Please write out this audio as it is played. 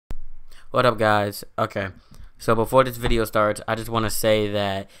What up, guys? Okay, so before this video starts, I just want to say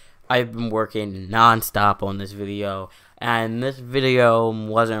that I've been working non-stop on this video, and this video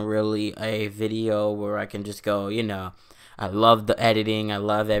wasn't really a video where I can just go, I love the editing, I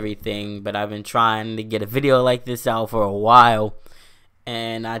love everything, but I've been trying to get a video like this out for a while,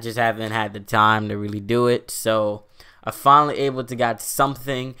 and I just haven't had the time to really do it. So I finally able to got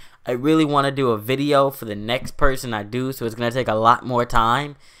something. I really want to do a video for the next person I do, so it's gonna take a lot more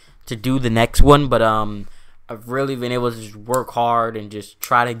time to do the next one, but I've really been able to just work hard and just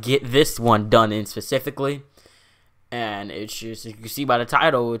try to get this one done in specifically. And it's just, you can see by the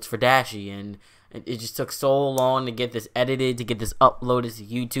title, it's for Dashie, and it just took so long to get this edited, to get this uploaded to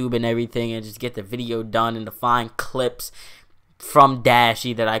YouTube and everything, and just get the video done and to find clips from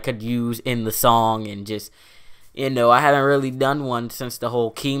Dashie that I could use in the song. And just, I haven't really done one since the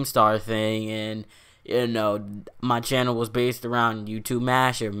whole Keemstar thing, and my channel was based around YouTube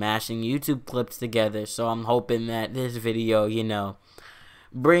Masher, mashing YouTube clips together. So I'm hoping that this video,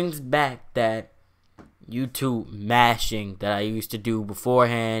 brings back that YouTube mashing that I used to do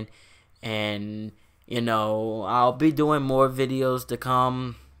beforehand. And, I'll be doing more videos to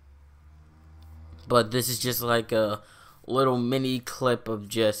come, but this is just like a little mini clip of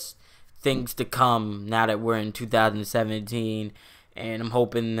just things to come now that we're in 2017. And I'm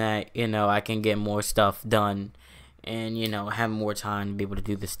hoping that, I can get more stuff done and, have more time to be able to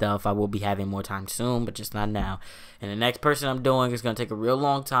do this stuff. I will be having more time soon, but just not now. And the next person I'm doing is going to take a real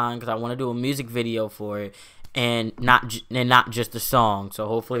long time because I want to do a music video for it and not just a song. So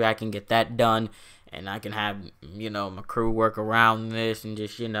hopefully I can get that done and I can have, my crew work around this and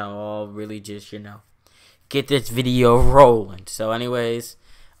just, all really just, get this video rolling. So anyways,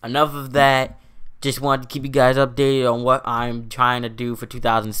 enough of that. Just wanted to keep you guys updated on what I'm trying to do for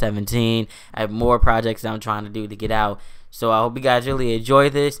 2017. I have more projects that I'm trying to do to get out. So I hope you guys really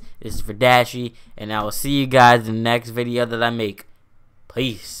enjoy this. This is for Dashie, and I will see you guys in the next video that I make.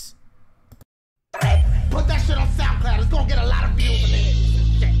 Peace. Put that shit on SoundCloud. It's gonna get a lot of views in it.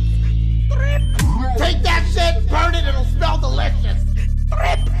 Take that shit, burn it, it'll smell delicious.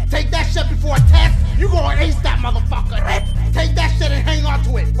 Take that shit before a test, you gonna ace that motherfucker. Take that shit and hang on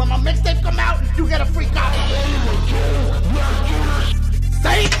to it. When my mixtape come out, you get a free copy.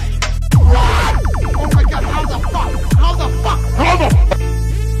 Say it. Oh my god, how the fuck? How the fuck? How the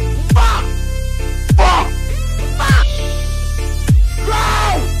fuck? Fuck! Fuck! Go!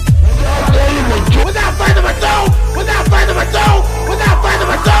 Without further ado! Without further ado! Without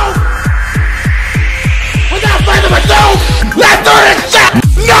further ado! Without further ado! Let's do this shit!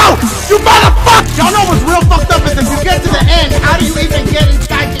 No! You motherfucker! Y'all know what's real fucked up is if you get to the end, how do you even get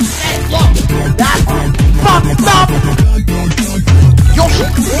inside this shit? Look, that's fucked up! Yo,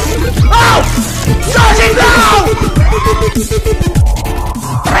 oh! Yoshi, no!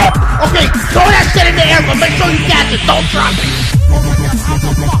 Okay, throw that shit in the air, but make sure you catch it. Don't drop it. Oh my god,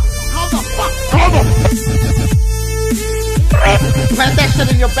 how the fuck? How the fuck? How the plant that shit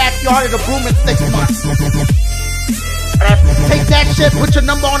in your backyard in a broom in 6 months. Take that shit, put your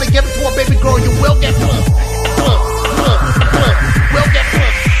number on and give it to a baby girl. You will get pussed. Will get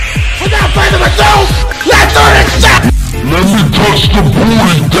pussed. Without further ado, let's do this shit! Let me touch the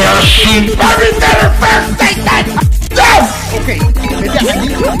booty, Dashie! Hurry, better first, take that! No! Okay, maybe I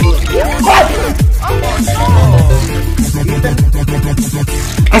need to...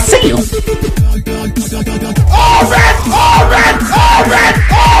 I see you! All red! All red! All red!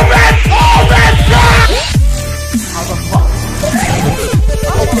 All red! All red! How the fuck?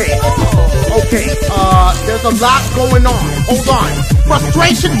 Okay, there's a lot going on. Hold on.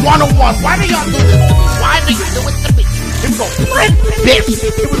 Frustration 101. Why do y'all do this to me? Why do you do it to me? Here we go. Bitch!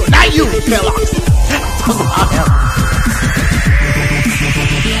 Here we go. Not you, Kellogg's.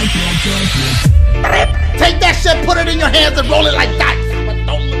 Take that shit, put it in your hands and roll it like that. But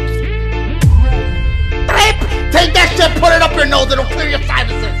don't lose. Take that shit, put it up your nose, it'll clear your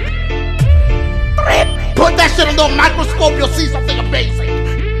sinuses. Put that shit under a microscope, you'll see something amazing.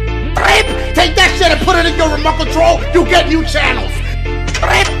 Take that shit and put it in your remote control, you get new channels.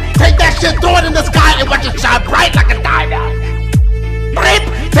 Take that shit, throw it in the sky and watch it shine bright like a diamond.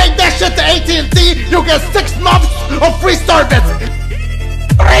 Take that shit to AT&T, you'll get 6 months of free service.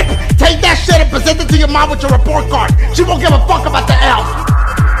 Take that shit and present it to your mom with your report card. She won't give a fuck about the elf.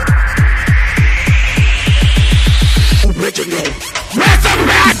 Original. Massive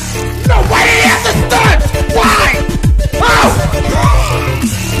man! Nobody understands! Why? Oh!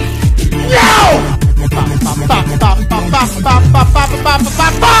 No!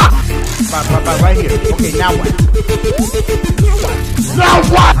 Right here. Okay, now what? Now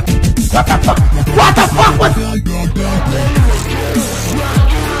what? What the fuck? What the fuck was...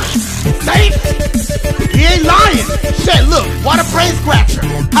 shit, look, what a brain scratcher.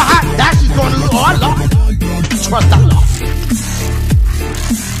 Haha, Dashie's gonna lose. Oh, I lost. Trust I lost.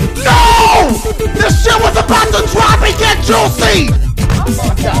 No! This shit was about to drop and get juicy!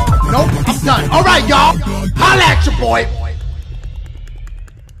 I'm done. Nope, I'm done. Alright, y'all. Holla at your boy.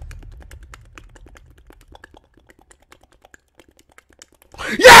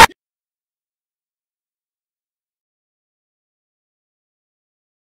 Yeah!